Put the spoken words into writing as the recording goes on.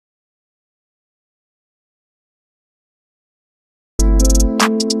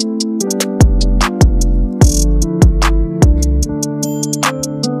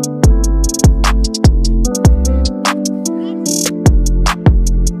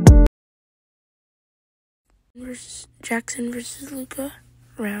Jackson versus Luca,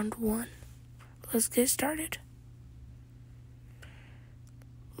 round 1. Let's get started.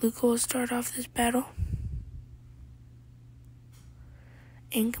 Luca will start off this battle.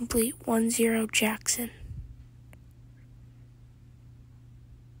 Incomplete, 1-0 Jackson.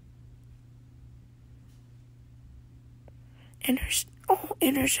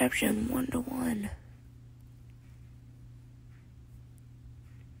 Interception, 1-1.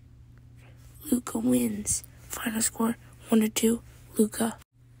 Luca wins. Final score, 1-2, Luca.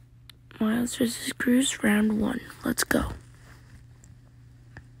 Miles versus Cruz, round 1. Let's go.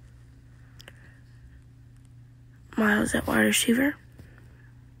 Miles at wide receiver.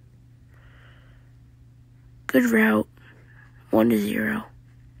 Good route, 1-0.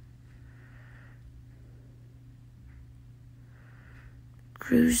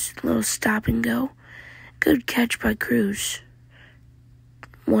 Cruz, little stop and go. Good catch by Cruz.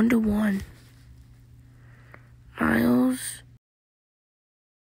 1-1. Miles.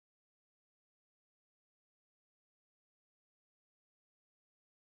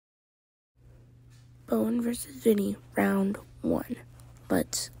 Bowen versus Vinny, round 1.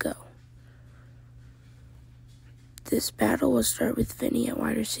 Let's go. This battle will start with Vinny at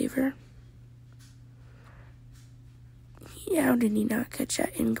wide receiver. How did he not catch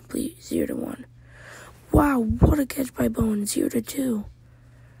that? Incomplete, 0-1. Wow, what a catch by Bowen, 0-2.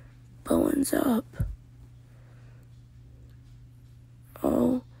 Bowen's up.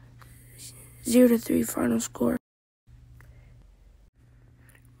 0-3 final score.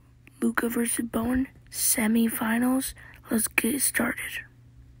 Luca versus Bowen, semifinals. Let's get started.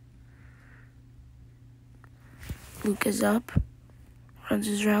 Luca's up, runs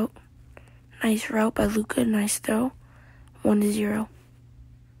his route. Nice route by Luca, nice throw. 1-0.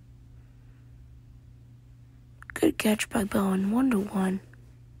 Good catch by Bowen, 1-1.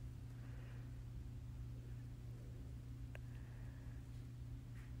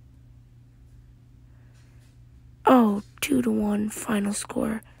 Oh, 2-1 final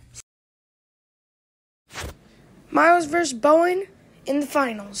score. Miles versus Bowen in the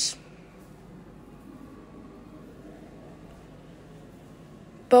finals.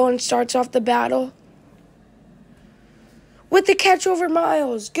 Bowen starts off the battle with the catch over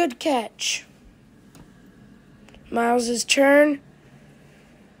Miles. Good catch. Miles' turn.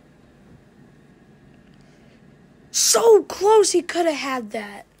 So close, he could have had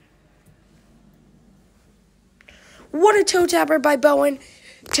that. What a toe tapper by Bowen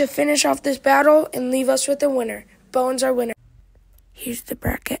to finish off this battle and leave us with a winner. Bowen's our winner. Here's the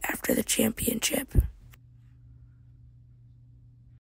bracket after the championship.